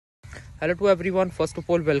Hello to everyone. First of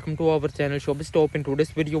all, welcome to our channel Showbiz Top. In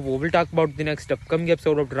today's video, we will talk about the next upcoming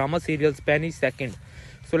episode of drama serial Spanish Second.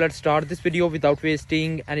 So let's start this video without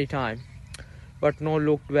wasting any time. But no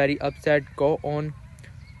looked very upset. Go on,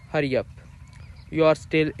 hurry up. You are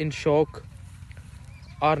still in shock.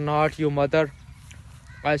 Are not you, mother?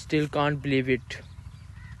 I still can't believe it.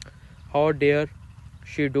 How dare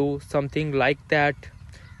she do something like that?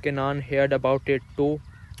 Kenan heard about it too.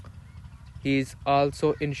 He is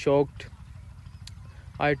also in shock.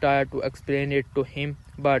 I tried to explain it to him,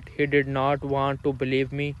 but he did not want to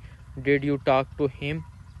believe me. Did you talk to him?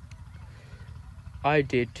 I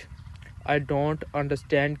did. I don't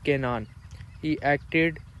understand Kenan. He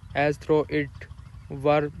acted as though it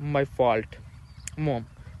were my fault. Mom,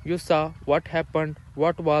 you saw what happened.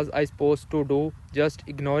 What was I supposed to do? Just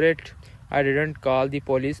ignore it? I didn't call the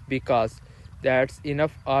police because that's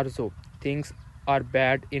enough, Arzo. Things are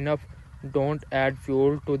bad enough. Don't add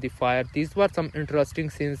fuel to the fire. These were some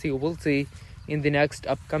interesting scenes you will see in the next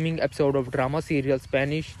upcoming episode of drama serial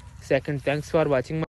Spanish Second. Thanks for watching.